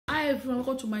everyone,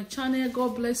 welcome to my channel.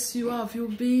 God bless you. How have you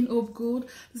been? Hope good.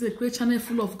 This is a great channel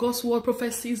full of God's word,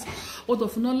 prophecies, word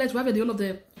of knowledge. We have the whole of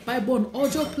the Bible on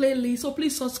audio playlist. So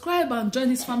please subscribe and join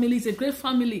this family. It's a great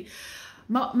family.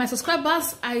 My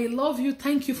subscribers, I love you.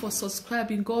 Thank you for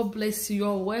subscribing. God bless you.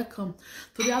 You're welcome.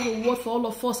 Today I have a word for all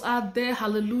of us out there.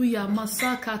 Hallelujah.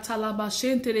 Masaka talaba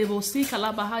shenterebosi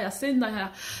kalabahaya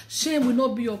sendaya. Shame will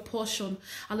not be your portion.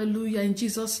 Hallelujah. In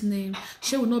Jesus' name.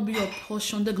 Shame will not be your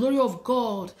portion. The glory of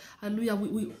God, hallelujah,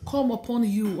 will come upon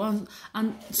you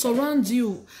and surround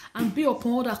you and be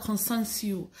upon all that concerns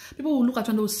you. People will look at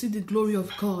you and they will see the glory of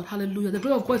God. Hallelujah. The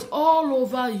glory of God is all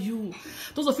over you.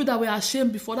 Those of you that were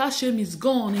ashamed before, that shame is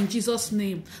gone in Jesus'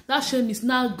 name. That shame is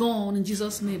now gone in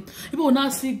Jesus' name. People will now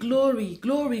see glory,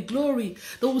 glory, glory.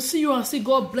 They will see you and see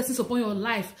God blessings upon your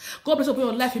life. God bless upon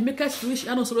your life. He makes us rich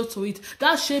and no sorrow to it.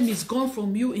 That shame is gone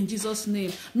from you in Jesus'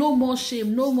 name. No more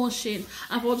shame, no more shame.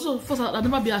 And for those of us that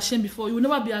never be ashamed before, you will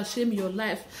never be ashamed in your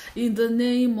life. In the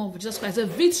name of Jesus Christ, the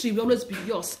victory will always be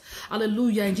yours.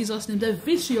 Hallelujah. In Jesus' name, the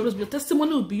victory will always be your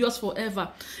testimony will be yours forever.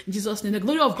 In Jesus' name, the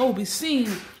glory of God will be seen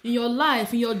in your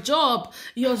life, in your job,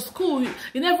 in your school,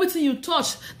 in everything you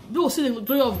touch. People will see the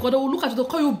glory of God. They will look at you, they'll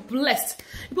call you blessed.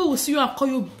 People will see you and call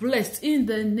you blessed in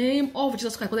the name of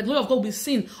Jesus Christ. But the glory of God will be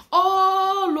seen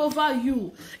all over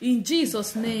you. In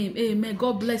Jesus' name, amen.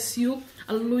 God bless you.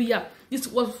 Hallelujah. This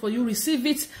word for you. Receive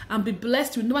it and be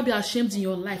blessed. You will never be ashamed in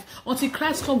your life. Until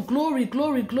Christ comes, glory,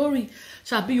 glory, glory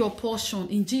shall be your portion.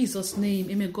 In Jesus' name,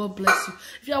 amen. God bless you.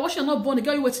 If you are watching, you're not born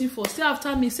again, you're waiting for, say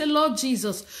after me, say, Lord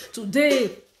Jesus, today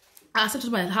I accept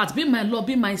my heart, be my Lord,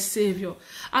 be my Savior.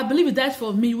 I believe you died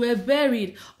for me, you were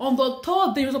buried. On the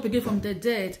third day, you rose up again from the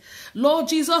dead. Lord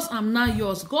Jesus, I'm now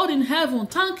yours. God in heaven,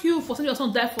 thank you for sending your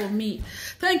son to die for me.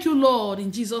 Thank you, Lord,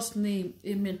 in Jesus' name.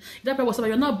 Amen. If that prayer was about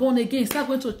you're not born again, start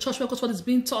going to church because what is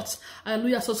being taught.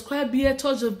 Hallelujah. Subscribe here,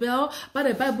 touch the bell, buy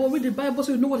the Bible, read the Bible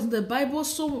so you know what is in the Bible.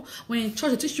 So when in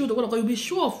church they teach you the word of God, you'll be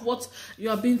sure of what you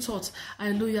are being taught.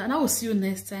 Hallelujah. And I will see you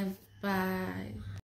next time. Bye.